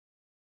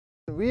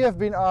We have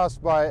been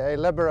asked by a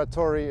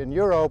laboratory in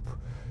Europe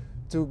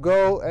to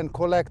go and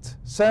collect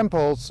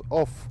samples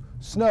of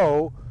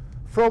snow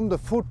from the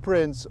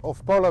footprints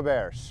of polar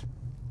bears.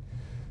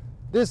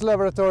 This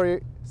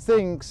laboratory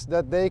thinks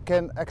that they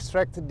can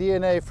extract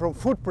DNA from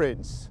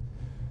footprints.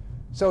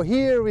 So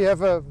here we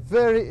have a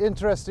very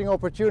interesting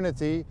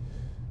opportunity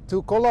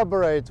to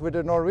collaborate with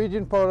the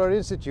Norwegian Polar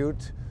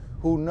Institute,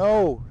 who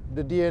know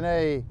the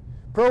DNA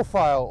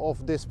profile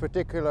of this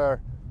particular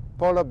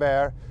polar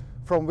bear,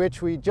 from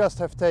which we just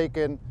have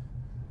taken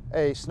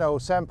a snow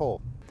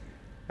sample.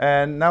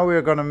 And now we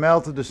are going to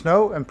melt the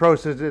snow and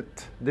process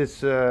it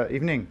this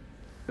evening.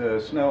 The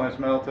snow has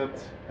melted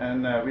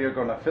and we are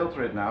going to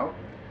filter it now.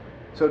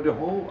 So the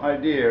whole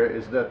idea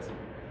is that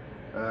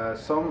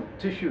some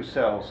tissue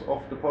cells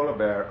of the polar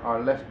bear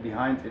are left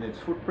behind in its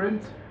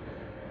footprint,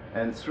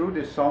 and through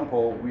this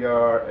sample we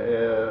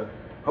are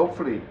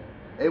hopefully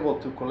able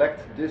to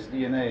collect this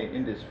DNA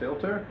in this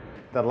filter.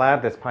 The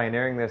lab that's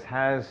pioneering this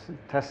has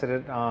tested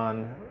it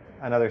on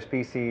another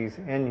species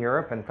in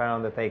Europe and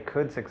found that they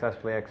could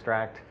successfully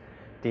extract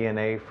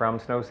DNA from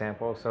snow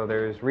samples. So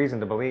there's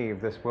reason to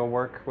believe this will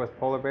work with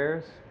polar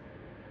bears,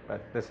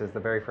 but this is the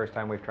very first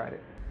time we've tried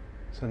it.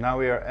 So now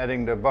we are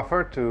adding the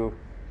buffer to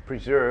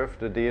preserve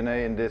the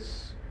DNA in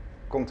this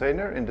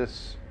container, in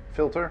this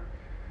filter.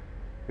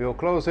 We will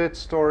close it,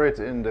 store it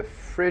in the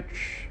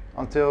fridge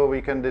until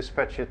we can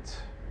dispatch it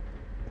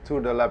to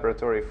the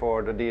laboratory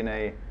for the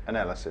DNA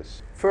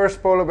analysis.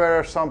 First polar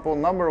bear sample,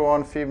 number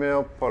 1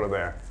 female polar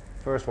bear.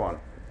 First one.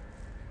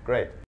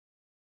 Great.